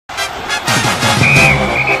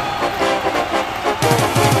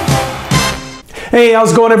Hey,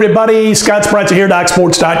 how's it going, everybody? Scott Spreitzer here,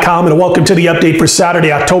 DocSports.com, and welcome to the update for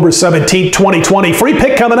Saturday, October 17th, 2020. Free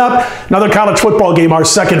pick coming up. Another college football game, our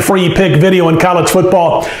second free pick video in college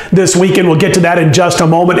football this weekend. We'll get to that in just a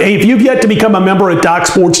moment. Hey, if you've yet to become a member at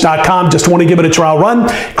DocSports.com, just want to give it a trial run,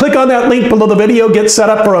 click on that link below the video. Get set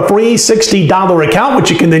up for a free $60 account,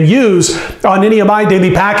 which you can then use on any of my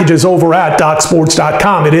daily packages over at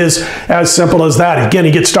DocSports.com. It is as simple as that. Again,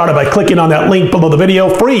 you get started by clicking on that link below the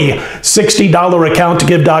video. Free $60 account to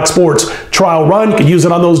give Doc Sports trial run. You can use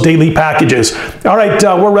it on those daily packages. All right,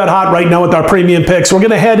 we're red hot right now with our premium picks. We're going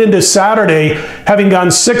to head into Saturday, having gone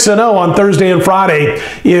 6-0 on Thursday and Friday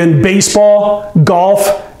in baseball,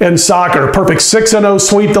 golf, and soccer. Perfect 6-0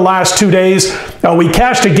 sweep the last 2 days. We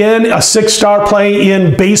cashed again a 6-star play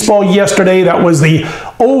in baseball yesterday. That was the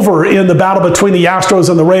over in the battle between the Astros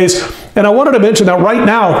and the Rays. And I wanted to mention that right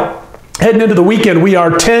now, heading into the weekend, we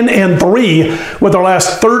are 10-3 with our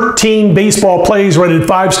last 13 baseball plays rated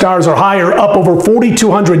 5 stars or higher, up over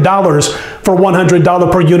 $4,200 for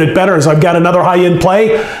 $100 per unit bettors. I've got another high-end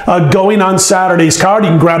play going on Saturday's card.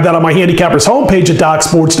 You can grab that on my handicappers homepage at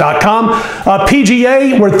DocSports.com.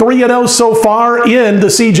 PGA, we're 3-0 so far in the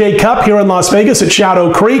CJ Cup here in Las Vegas at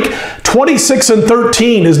Shadow Creek.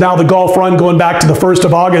 26-13 is now the golf run going back to the 1st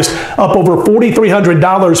of August, up over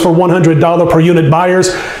 $4,300 for $100 per unit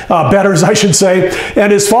bettors, I should say.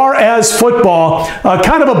 And as far as football,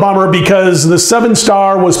 kind of a bummer because the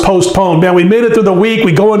 7-star was postponed. Man, we made it through the week.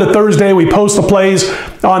 We go into Thursday, we post the plays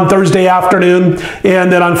on Thursday afternoon,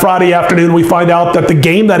 and then on Friday afternoon we find out that the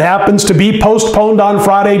game that happens to be postponed on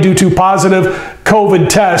Friday due to positive COVID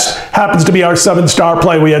test happens to be our 7-star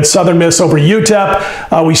play. We had Southern Miss over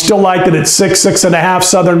UTEP. We still liked it at 6.5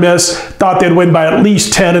 Southern Miss. Thought they'd win by at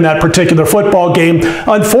least 10 in that particular football game.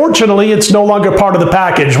 Unfortunately, it's no longer part of the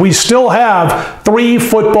package. We still have 3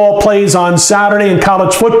 football plays on Saturday in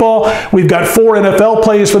college football. We've got 4 NFL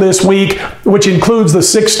plays for this week, which includes the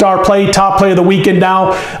 6-star play. Top play of the weekend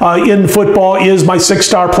now in football is my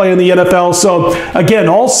 6-star play in the NFL. So again,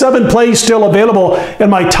 all 7 plays still available. And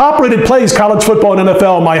my top-rated plays, college football and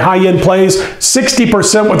NFL, my high-end plays,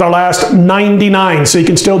 60% with our last 99. So you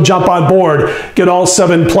can still jump on board, get all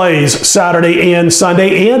 7 plays Saturday and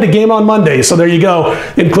Sunday, and a game on Monday. So there you go,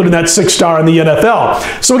 including that 6-star in the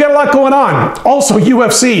NFL. So we got a lot going on. Also,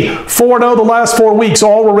 UFC, 4-0 the last 4 weeks.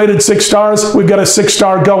 All were rated 6 stars. We've got a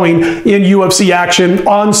 6-star going in UFC action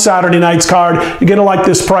on Saturday night's card. You're going to like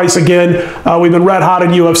this price again. We've been red hot in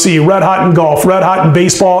UFC, red hot in golf, red hot in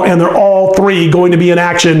baseball, and they're all 3 going to be in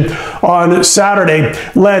action on Saturday,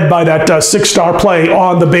 led by that 6-star play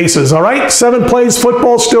on the bases. All right, 7 plays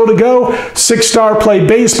football still to go, 6-star play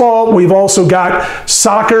baseball. We've also got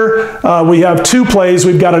soccer. We have 2 plays.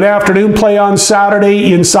 We've got an afternoon play on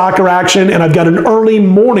Saturday in soccer action, and I've got an early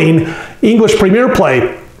morning English Premier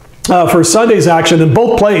play for Sunday's action, and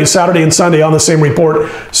both plays, Saturday and Sunday, on the same report,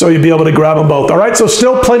 so you'll be able to grab them both. All right, so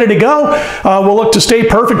still plenty to go. We'll look to stay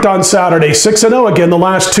perfect on Saturday. 6-0 again the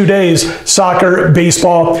last 2 days, soccer,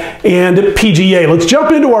 baseball, and PGA. Let's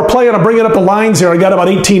jump into our play, and I'm bringing up the lines here. I got about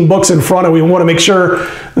 18 books in front of me. We want to make sure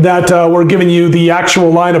that we're giving you the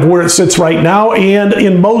actual line of where it sits right now, and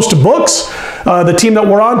in most books, the team that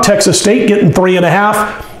we're on, Texas State, getting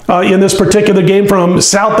 3.5. In this particular game from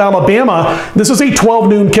South Alabama. This is a 12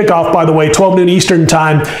 noon kickoff, by the way, 12 noon Eastern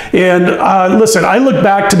time. And listen, I look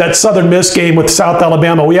back to that Southern Miss game with South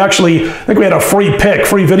Alabama. We actually, I think we had a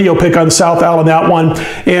free video pick on South Al in that one.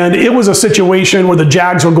 And it was a situation where the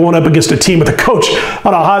Jags were going up against a team with a coach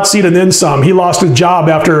on a hot seat and then some. He lost his job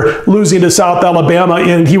after losing to South Alabama,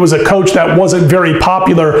 and he was a coach that wasn't very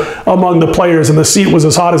popular among the players, and the seat was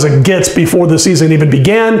as hot as it gets before the season even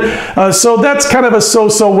began. So that's kind of a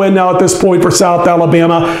so-so win now at this point for South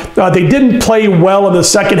Alabama. They didn't play well in the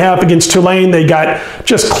second half against Tulane. They got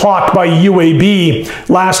just clocked by UAB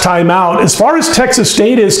last time out. As far as Texas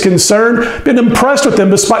State is concerned, been impressed with them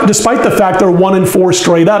despite the fact they're 1-4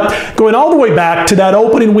 straight up. Going all the way back to that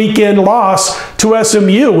opening weekend loss to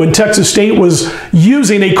SMU when Texas State was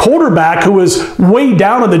using a quarterback who was way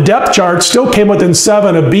down on the depth chart, still came within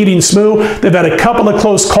 7 of beating SMU. They've had a couple of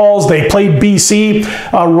close calls. They played BC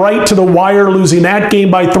right to the wire, losing that game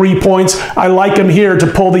by 3 points. I like them here to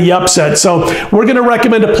pull the upset. So we're going to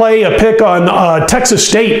recommend a play, a pick on Texas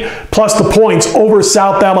State plus the points over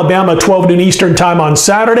South Alabama, 12 noon Eastern time on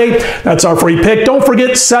Saturday. That's our free pick. Don't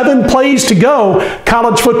forget, 7 plays to go.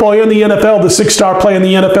 College football and the NFL, the 6-star play in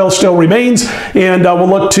the NFL still remains. and we'll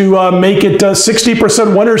look to make it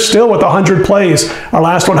 60% winners still with 100 plays. Our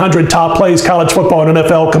last 100 top plays, college football and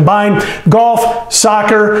NFL combined. Golf,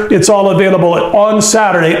 soccer, it's all available on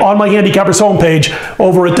Saturday on my Handicappers homepage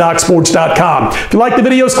over at DocSports.com. If you like the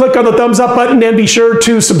videos, click on the thumbs up button and be sure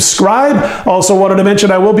to subscribe. Also wanted to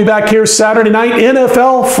mention I will be back here Saturday night,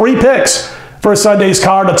 NFL free picks for Sunday's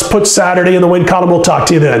card. Let's put Saturday in the win column. We'll talk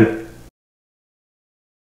to you then.